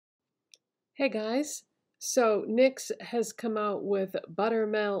Hey guys, so NYX has come out with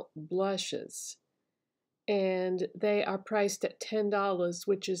Buttermelt blushes and they are priced at $10,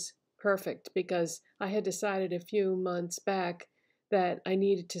 which is perfect because I had decided a few months back that I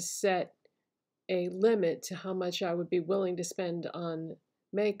needed to set a limit to how much I would be willing to spend on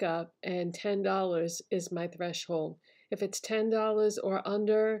makeup, and $10 is my threshold. If it's $10 or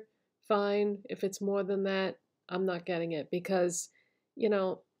under, fine. If it's more than that, I'm not getting it because, you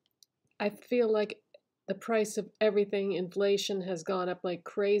know, I feel like the price of everything, inflation has gone up like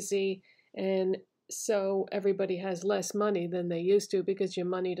crazy, and so everybody has less money than they used to because your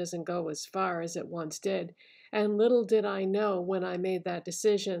money doesn't go as far as it once did. And little did I know when I made that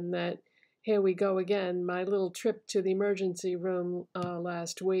decision that here we go again. My little trip to the emergency room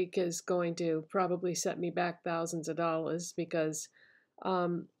last week is going to probably set me back thousands of dollars because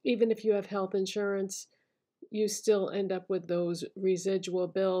even if you have health insurance, you still end up with those residual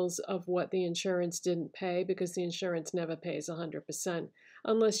bills of what the insurance didn't pay because the insurance never pays 100%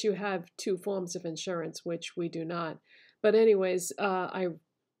 unless you have two forms of insurance, which we do not. But anyways, I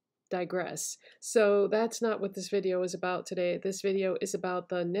digress. So that's not what this video is about today. This video is about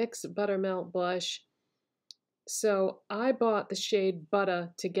the NYX Buttermelt Blush. So I bought the shade Butta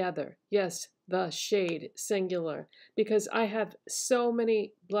together. Yes, the shade, singular, because I have so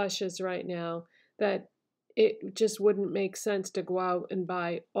many blushes right now that it just wouldn't make sense to go out and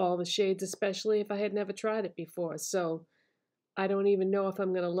buy all the shades, especially if I had never tried it before. So I don't even know if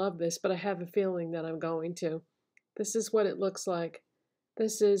I'm going to love this, but I have a feeling that I'm going to. This is what it looks like.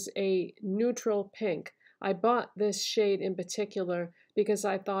 This is a neutral pink. I bought this shade in particular because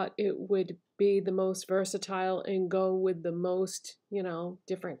I thought it would be the most versatile and go with the most,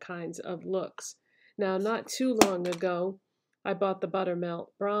 different kinds of looks. Now, not too long ago, I bought the Buttermelt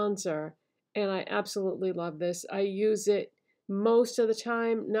bronzer, and I absolutely love this. I use it most of the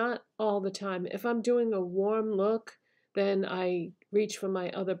time, not all the time. If I'm doing a warm look, then I reach for my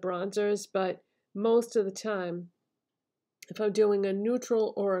other bronzers, but most of the time, if I'm doing a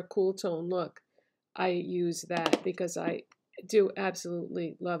neutral or a cool tone look, I use that because I do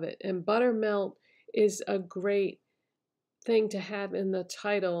absolutely love it. And Buttermelt is a great thing to have in the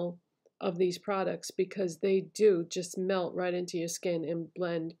title of these products because they do just melt right into your skin and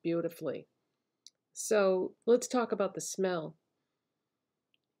blend beautifully. So let's talk about the smell.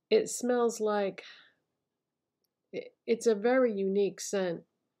 It smells like, it's a very unique scent.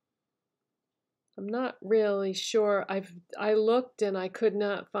 I'm not really sure. I looked and I could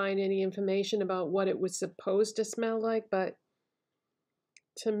not find any information about what it was supposed to smell like, but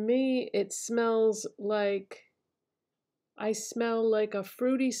to me it smells like, I smell like a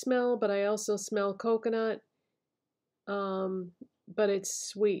fruity smell, but I also smell coconut. But it's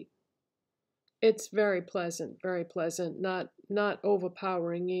sweet. It's very pleasant, not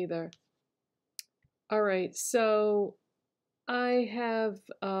overpowering either. All right, so I have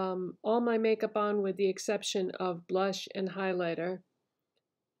all my makeup on with the exception of blush and highlighter.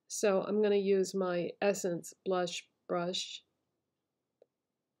 So I'm going to use my Essence blush brush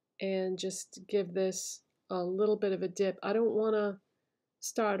and just give this a little bit of a dip. I don't want to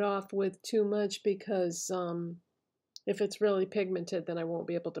start off with too much because if it's really pigmented, then I won't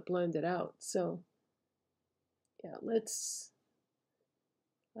be able to blend it out. So yeah,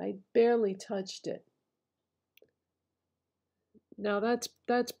 I barely touched it. Now that's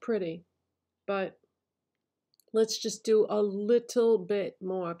pretty, but let's just do a little bit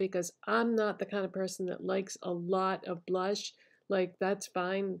more because I'm not the kind of person that likes a lot of blush. Like, that's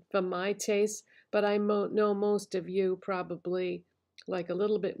fine for my taste, but I know most of you probably like a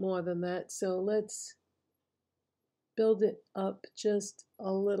little bit more than that. So let's build it up just a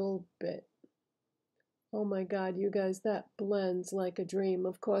little bit. Oh my God, you guys, that blends like a dream.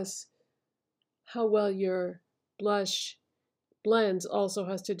 Of course, how well your blush blends also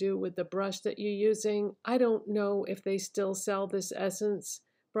has to do with the brush that you're using. I don't know if they still sell this Essence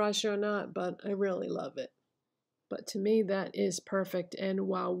brush or not, but I really love it. But to me, that is perfect. And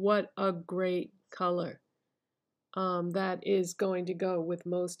wow, what a great color. That is going to go with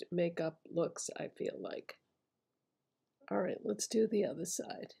most makeup looks, I feel like. All right, let's do the other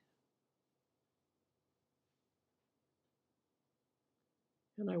side.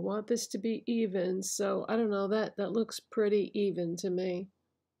 And I want this to be even, so I don't know, that looks pretty even to me.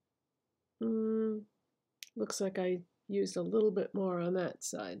 Looks like I used a little bit more on that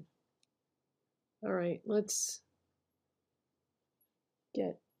side. All right, let's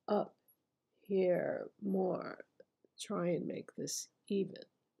get up here more. Try and make this even.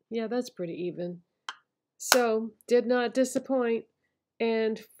 Yeah, that's pretty even. So, did not disappoint.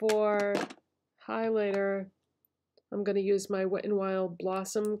 And for highlighter, I'm going to use my Wet n Wild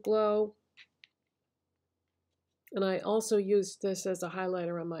Blossom Glow. And I also used this as a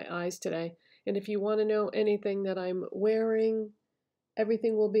highlighter on my eyes today. And if you want to know anything that I'm wearing,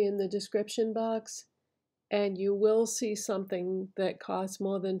 everything will be in the description box. And you will see something that costs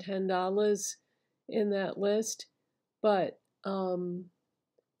more than $10 in that list. But, you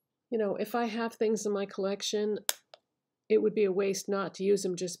know, if I have things in my collection, it would be a waste not to use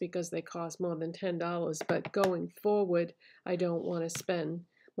them just because they cost more than $10. But going forward, I don't want to spend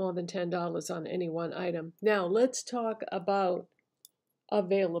more than $10 on any one item. Now, let's talk about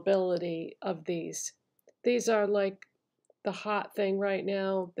availability of these. These are like the hot thing right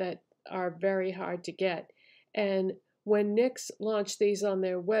now that are very hard to get. And when NYX launched these on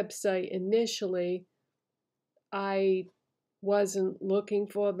their website initially, I wasn't looking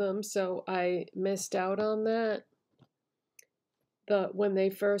for them, so I missed out on that when they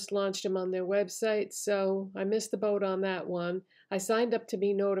first launched them on their website. So I missed the boat on that one. I signed up to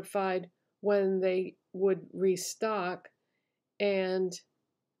be notified when they would restock, and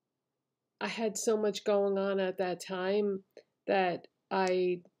I had so much going on at that time that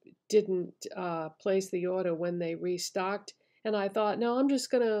I didn't place the order when they restocked. And I thought, no, I'm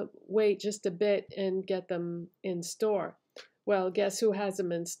just going to wait just a bit and get them in store. Well, guess who has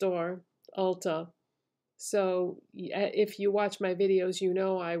them in store? Ulta. So if you watch my videos, you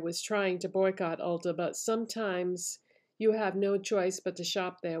know I was trying to boycott Ulta, but sometimes you have no choice but to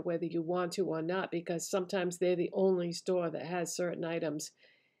shop there whether you want to or not, because sometimes they're the only store that has certain items.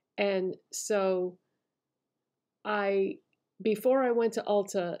 And so before I went to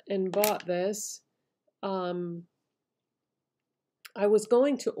Ulta and bought this, I was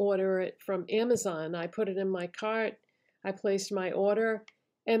going to order it from Amazon. I put it in my cart, I placed my order,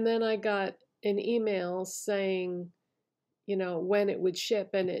 and then I got an email saying, you know, when it would ship,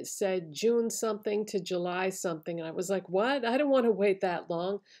 and it said June something to July something. And I was like, what? I don't want to wait that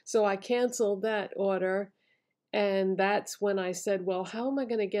long. So I canceled that order. And that's when I said, well, how am I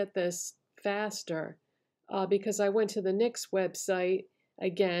going to get this faster? Because I went to the NYX website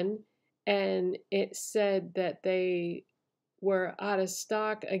again, and it said that they were out of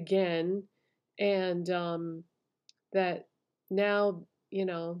stock again, and that now, you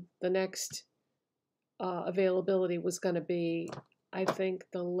know, the next availability was going to be, I think,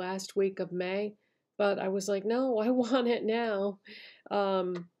 the last week of May. But I was like, no, I want it now.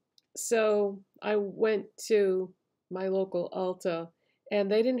 So I went to my local Ulta, and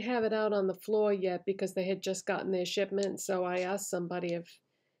they didn't have it out on the floor yet because they had just gotten their shipment. So I asked somebody if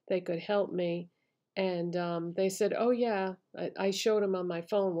they could help me, and they said, oh yeah. I showed him on my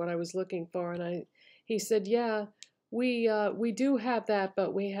phone what I was looking for, and he said, yeah, we do have that,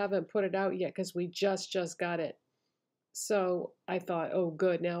 but we haven't put it out yet because we just got it. So I thought, oh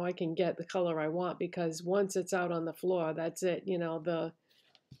good, now I can get the color I want, because once it's out on the floor, that's it. You know, the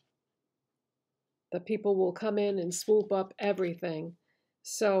people will come in and swoop up everything.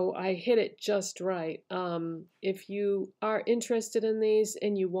 So I hit it just right. If you are interested in these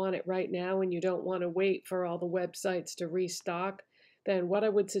and you want it right now and you don't want to wait for all the websites to restock, then what I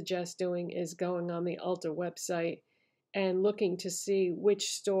would suggest doing is going on the Ulta website and looking to see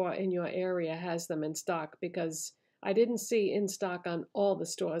which store in your area has them in stock, because I didn't see in stock on all the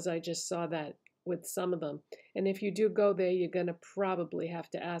stores. I just saw that with some of them. And if you do go there, you're going to probably have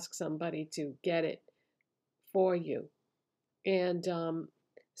to ask somebody to get it for you. And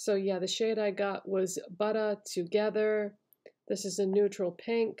so yeah, the shade I got was Butta Together. This is a neutral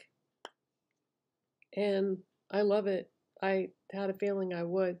pink, and I love it. I had a feeling I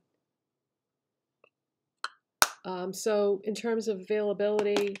would. So in terms of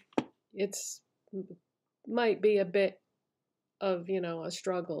availability, it's might be a bit of, you know, a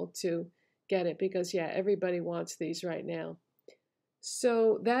struggle to get it, because yeah, everybody wants these right now.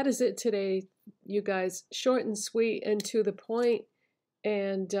 So that is it today, you guys. Short and sweet and to the point.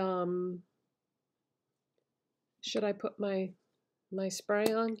 And should I put my spray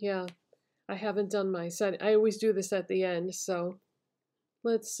on? Yeah, I haven't done my set. I always do this at the end, so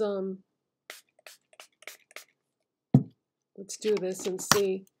let's do this and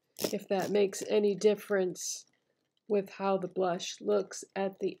see if that makes any difference with how the blush looks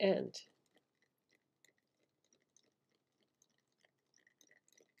at the end.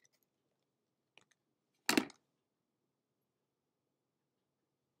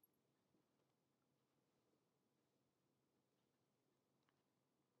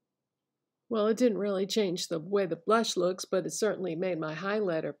 Well, it didn't really change the way the blush looks, but it certainly made my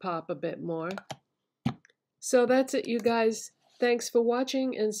highlighter pop a bit more. So that's it, you guys. Thanks for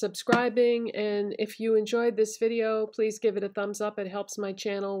watching and subscribing, and if you enjoyed this video, please give it a thumbs up. It helps my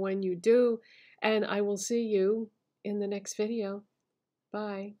channel when you do, and I will see you in the next video.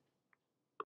 Bye.